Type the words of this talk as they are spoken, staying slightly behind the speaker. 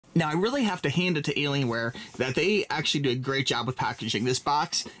Now, I really have to hand it to Alienware that they actually do a great job with packaging. This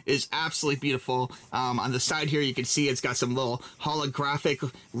box is absolutely beautiful. On the side here, you can see it's got some little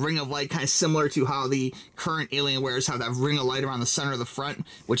holographic ring of light, kind of similar to how the current Alienwares have that ring of light around the center of the front,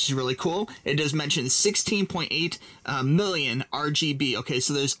 which is really cool. It does mention 16.8 million RGB. Okay,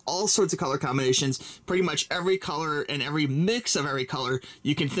 so there's all sorts of color combinations. Pretty much every color and every mix of every color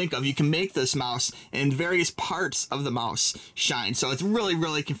you can think of. You can make this mouse, and various parts of the mouse shine. So it's really,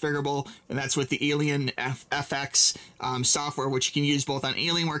 really configurable, and that's with the Alien FX software, which you can use both on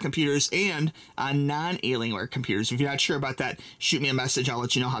Alienware computers and on non-Alienware computers. If you're not sure about that, shoot me a message. I'll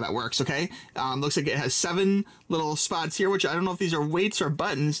let you know how that works, okay? Looks like it has 7 little spots here, which I don't know if these are weights or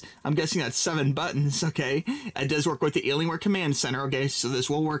buttons. I'm guessing that's 7 buttons, okay? It does work with the Alienware Command Center, okay? So this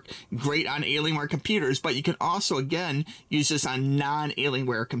will work great on Alienware computers, but you can also, again, use this on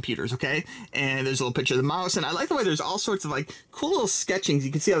non-Alienware computers, okay? And there's a little picture of the mouse, and I like the way there's all sorts of, like, cool little sketchings.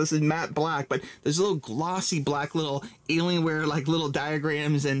 You can see how this is matte black, but there's a little glossy black little Alienware, like, little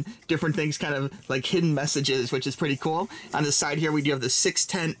diagrams and different things, kind of like hidden messages, which is pretty cool. On the side here, we do have the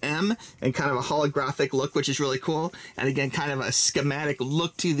 610M and kind of a holographic look, which is really cool. And again, kind of a schematic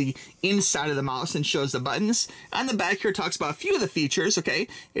look to the inside of the mouse and shows the buttons. On the back here, talks about a few of the features, okay?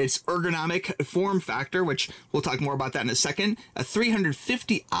 It's ergonomic form factor, which we'll talk more about that in a second. A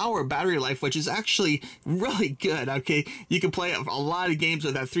 350-hour battery life, which is actually really good, okay? You can play a lot of games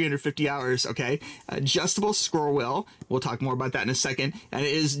with that 350 hours, okay? Adjustable scroll wheel. We'll talk more about that in a second. And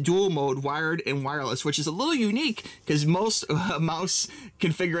it is dual mode, wired and wireless, which is a little unique because most mouse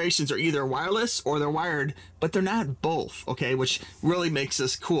configurations are either wireless or they're wired, but they're not both, okay, which really makes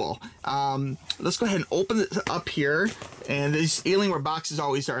this cool. Let's go ahead and open it up here. And these Alienware boxes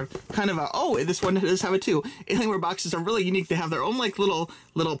always are kind of a, oh, this one does have it too. Alienware boxes are really unique. They have their own like little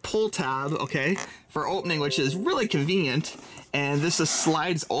pull tab, okay, for opening, which is really convenient. And this just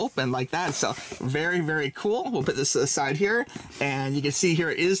slides open like that. So very, very cool. We'll put this to the side here. And you can see here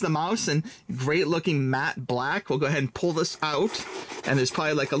is the mouse in great looking matte black. We'll go ahead and pull this out. And there's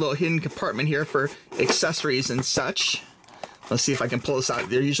probably like a little hidden compartment here for accessories and such. Let's see if I can pull this out.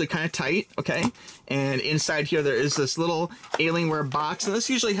 They're usually kind of tight, okay? And inside here, there is this little Alienware box. And this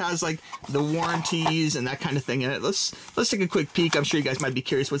usually has like the warranties and that kind of thing in it. Let's take a quick peek. I'm sure you guys might be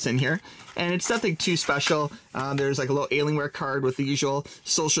curious what's in here. And it's nothing too special. There's like a little Alienware card with the usual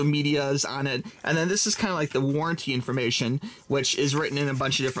social medias on it. And then this is kind of like the warranty information, which is written in a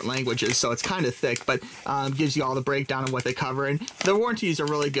bunch of different languages. So it's kind of thick, but gives you all the breakdown of what they cover. And the warranties are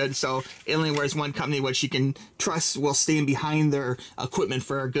really good. So Alienware is one company which you can trust will stand behind their equipment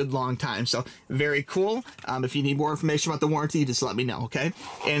for a good long time. So very cool. If you need more information about the warranty, just let me know, okay?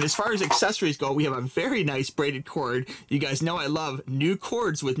 And as far as accessories go, we have a very nice braided cord. You guys know I love new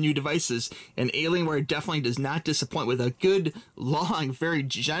cords with new devices, and Alienware definitely does not disappoint with a good, long, very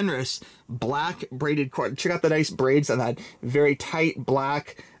generous black braided cord. Check out the nice braids on that very tight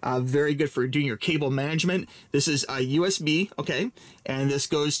black. Very good for doing your cable management. This is a USB, okay, and this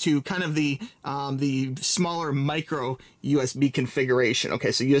goes to kind of the smaller micro USB configuration.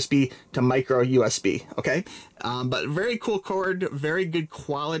 Okay, so USB to micro USB. Okay, but very cool cord, very good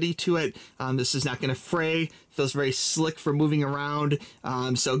quality to it. This is not going to fray. Feels very slick for moving around.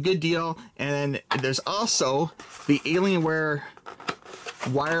 So good deal. And then there's also the Alienware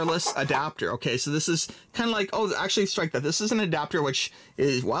wireless adapter. Okay, so this is kind of like, oh, actually strike that. This is an adapter, which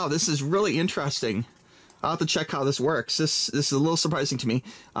is, wow, this is really interesting. I'll have to check how this works. This is a little surprising to me.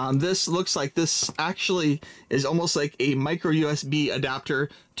 This looks like this actually is almost like a micro USB adapter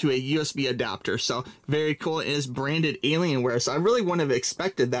to a USB adapter. So very cool. It is branded Alienware. So I really wouldn't have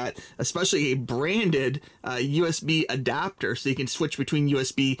expected that, especially a branded USB adapter. So you can switch between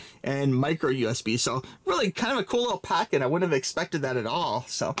USB and micro USB. So really kind of a cool little packet. I wouldn't have expected that at all.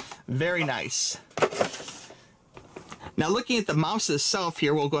 So very nice. Now looking at the mouse itself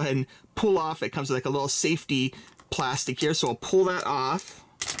here, we'll go ahead and pull off. It comes with like a little safety plastic here, so we'll pull that off.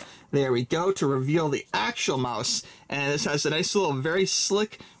 There we go, to reveal the actual mouse. And this has a nice little very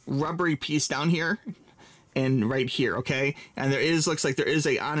slick rubbery piece down here and right here, okay? And there is, looks like there is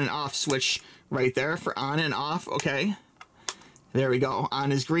a on and off switch right there for on and off, okay? There we go.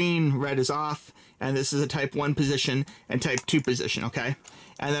 On is green, red is off, and this is a type 1 position and type 2 position, okay?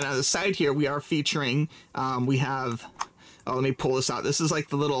 And then on the side here, we are featuring, we have, oh, let me pull this out. This is like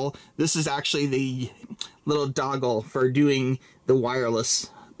the little, this is actually the little dongle for doing the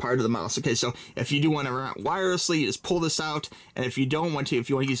wireless part of the mouse. Okay, so if you do want to run wirelessly, you just pull this out. And if you don't want to, if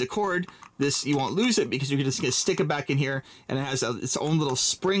you want to use a cord, this, you won't lose it because you're just going to stick it back in here, and it has its own little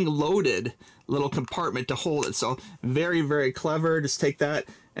spring-loaded little compartment to hold it. So very, very clever. Just take that,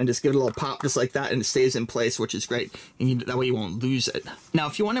 and just give it a little pop just like that, and it stays in place, which is great. And that way you won't lose it. Now,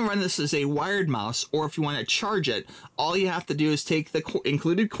 if you want to run this as a wired mouse, or if you want to charge it, all you have to do is take the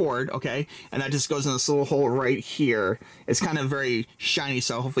included cord, okay, and that just goes in this little hole right here. It's kind of very shiny,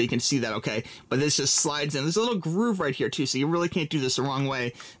 so hopefully you can see that, okay, but this just slides in. There's a little groove right here too, so you really can't do this the wrong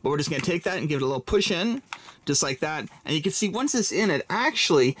way, but we're just going to take that and give it a little push in, just like that, and you can see once it's in, it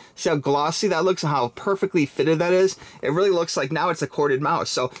actually, see how glossy that looks and how perfectly fitted that is? It really looks like now it's a corded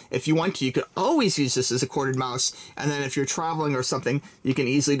mouse. So if you want to, you could always use this as a corded mouse, and then if you're traveling or something, you can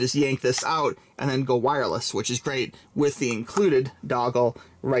easily just yank this out and then go wireless, which is great with the included dongle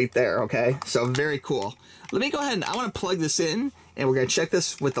right there, okay? So very cool. Let me go ahead and I want to plug this in, and we're going to check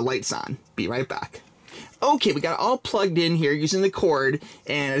this with the lights on. Be right back. Okay, we got it all plugged in here using the cord,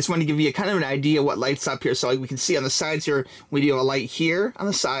 and I just want to give you kind of an idea what lights up here. So like we can see on the sides here, we do have a light here on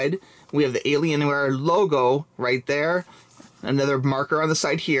the side. We have the Alienware logo right there, another marker on the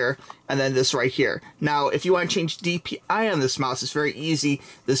side here, and then this right here. Now, if you want to change DPI on this mouse, it's very easy.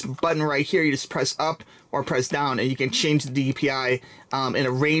 This button right here, you just press up or press down, and you can change the DPI in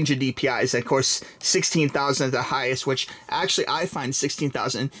a range of DPIs. And of course, 16,000 is the highest, which actually I find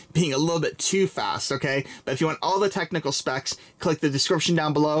 16,000 being a little bit too fast, okay? But if you want all the technical specs, click the description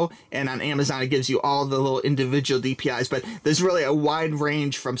down below, and on Amazon it gives you all the little individual DPIs. But there's really a wide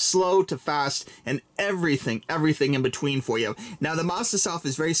range from slow to fast, and everything in between for you. Now, the mouse itself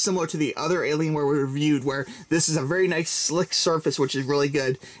is very similar to the other Alienware we reviewed, where this is a very nice slick surface, which is really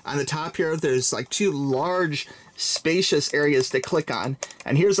good. On the top here, there's like two large spacious areas to click on,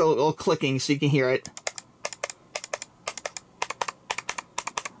 and here's a little clicking so you can hear it.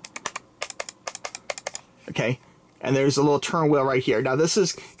 Okay, and there's a little turn wheel right here. Now this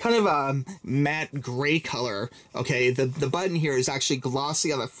is kind of a matte gray color, okay? The button here is actually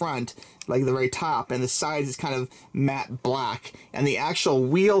glossy on the front, like the very top, and the sides is kind of matte black, and the actual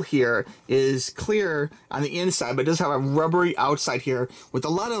wheel here is clear on the inside, but it does have a rubbery outside here with a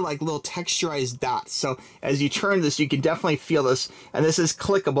lot of like little texturized dots. So as you turn this, you can definitely feel this, and this is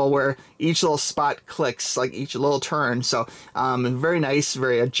clickable where each little spot clicks, like each little turn. So very nice,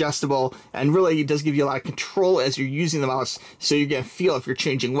 very adjustable, and really it does give you a lot of control as you're using the mouse, so you're gonna feel if you're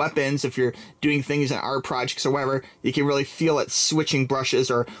changing weapons, if you're doing things in art projects or whatever, you can really feel it switching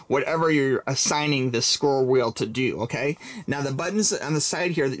brushes or whatever you're assigning this scroll wheel to do, okay? Now the buttons on the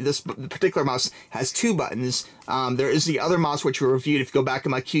side here, this particular mouse has 2 buttons. There is the other mouse which we reviewed. If you go back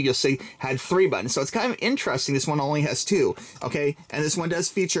in my queue, you'll see had 3 buttons. So it's kind of interesting. This one only has 2, okay? And this one does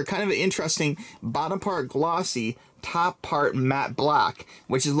feature kind of an interesting bottom part glossy, top part matte black,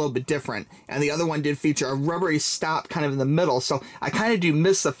 which is a little bit different. And the other one did feature a rubbery stop kind of in the middle. So I kind of do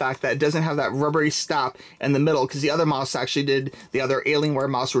miss the fact that it doesn't have that rubbery stop in the middle, because the other mouse actually did, the other Alienware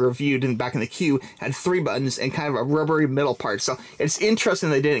mouse we reviewed and back in the queue had 3 buttons and kind of a rubbery middle part. So it's interesting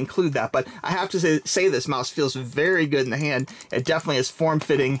they didn't include that, but I have to say this mouse feels very good in the hand. It definitely is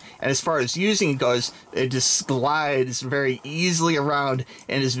form-fitting, and as far as using it goes, it just glides very easily around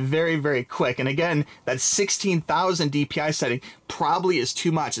and is very, very quick. And again, that 16,000 DPI setting probably is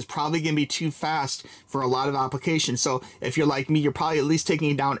too much. It's probably going to be too fast for a lot of applications. So if you're like me, you're probably at least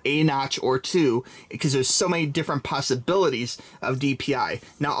taking it down a notch or 2, because there's so many different possibilities of DPI.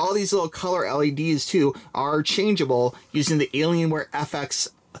 Now, all these little color LEDs too are changeable using the Alienware FX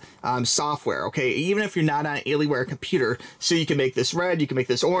software, okay? Even if you're not on an Alienware computer, so you can make this red, you can make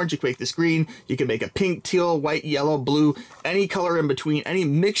this orange, you can make this green, you can make a pink, teal, white, yellow, blue, any color in between, any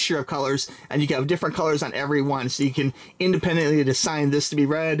mixture of colors, and you can have different colors on every one, so you can independently assign this to be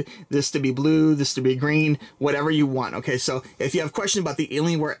red, this to be blue, this to be green, whatever you want, okay? So if you have questions about the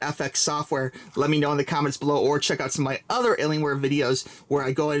Alienware FX software, let me know in the comments below, or check out some of my other Alienware videos where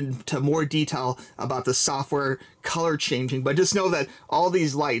I go into more detail about the software color changing. But just know that all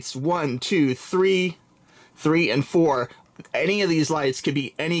these lights, 1, 2, 3, and 4, any of these lights could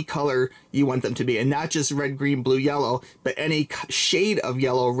be any color you want them to be, and not just red, green, blue, yellow, but any shade of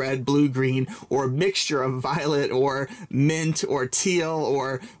yellow, red, blue, green, or a mixture of violet or mint or teal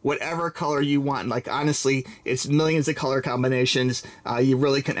or whatever color you want. Like, honestly, it's millions of color combinations. You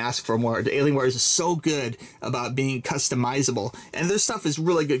really can ask for more. The Alienware is so good about being customizable, and this stuff is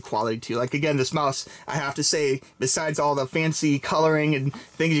really good quality too. Like, again, this mouse, I have to say, besides all the fancy coloring and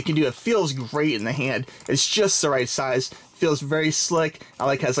things you can do, it feels great in the hand. It's just the right size. Feels very slick. I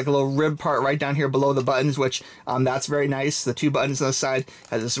like has like a little rib part right down here below the buttons, which that's very nice. The 2 buttons on the side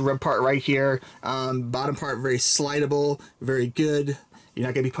has this rib part right here. Bottom part very slidable, very good. You're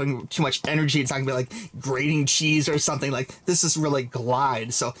not going to be putting too much energy. It's not going to be like grating cheese or something. Like, this is really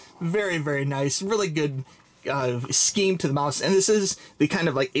glide. So very, very nice. Really good scheme to the mouse, and this is the kind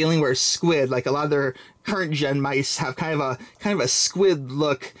of like Alienware squid. Like a lot of their current gen mice have kind of a squid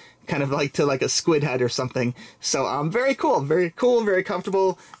look, kind of like to like a squid head or something. So very cool, very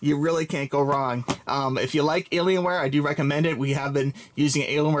comfortable. You really can't go wrong. If you like Alienware, I do recommend it. We have been using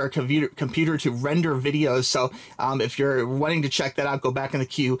Alienware computer to render videos, so if you're wanting to check that out, go back in the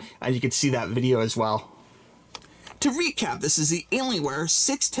queue and you can see that video as well. To recap, this is the Alienware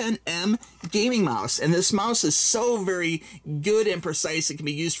 610M gaming mouse, and this mouse is so very good and precise. It can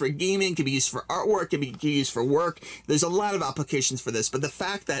be used for gaming, it can be used for artwork, it can be used for work. There's a lot of applications for this, but the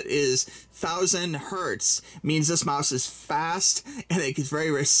fact that it is 1000 hertz means this mouse is fast and it is very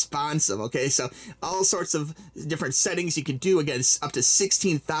responsive, okay? So all sorts of different settings you can do, again, up to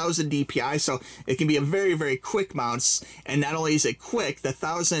 16,000 DPI, so it can be a very quick mouse, and not only is it quick, the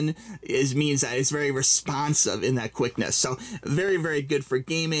 1000 means that it's very responsive in that quickness. So very good for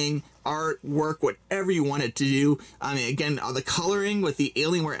gaming, art, work, whatever you want it to do. I mean, again, the coloring with the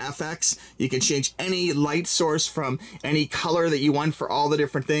Alienware FX, you can change any light source from any color that you want for all the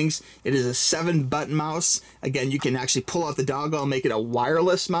different things. It is a 7-button mouse. Again, you can actually pull out the dongle and make it a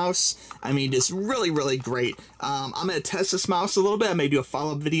wireless mouse. I mean, just really great. I'm going to test this mouse a little bit. I may do a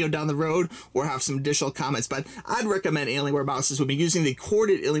follow-up video down the road or have some additional comments, but I'd recommend Alienware mouses. We've been using the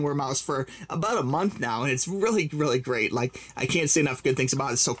corded Alienware mouse for about a month now, and it's really great. Like, I can't say enough good things about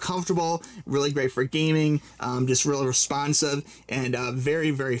it. It's so comfortable, really great for gaming, just really responsive, and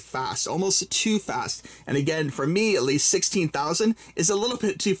very fast, almost too fast. And again, for me, at least 16,000 is a little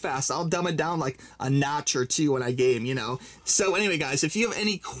bit too fast. I'll dumb it down like a notch or two when I game, you know. So anyway, guys, if you have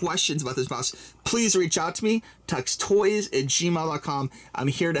any questions about this mouse, please reach out to me, tuxtoys@gmail.com. I'm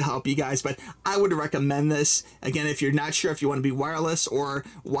here to help you guys, but I would recommend this. Again, if you're not sure if you want to be wireless or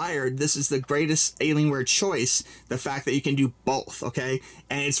wired, this is the greatest Alienware choice. The fact that you can do both, okay?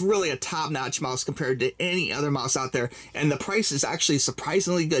 And it's really a top-notch mouse compared to any other mouse out there, and the price is actually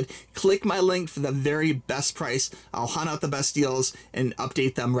surprisingly good. Click my link for the very best price. I'll hunt out the best deals and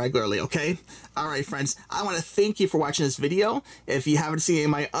update them regularly, okay? Alright, friends, I want to thank you for watching this video. If you haven't seen any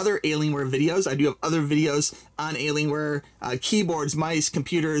of my other Alienware videos, I do have other videos on Alienware, keyboards, mice,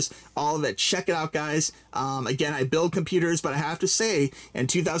 computers, all of it. Check it out, guys. Again, I build computers, but I have to say, in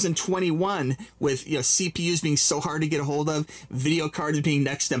 2021, with CPUs being so hard to get a hold of, video cards being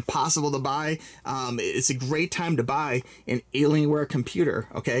next to impossible to buy, it's a great time to buy an Alienware computer,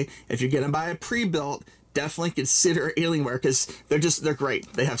 okay? If you're going to buy a pre-built, definitely consider Alienware, because they're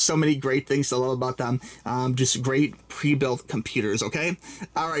great. They have so many great things to love about them. Just great pre-built computers, okay?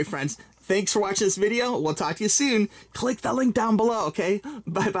 Alright, friends. Thanks for watching this video. We'll talk to you soon. Click the link down below, okay?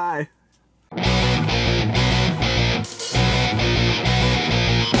 Bye-bye.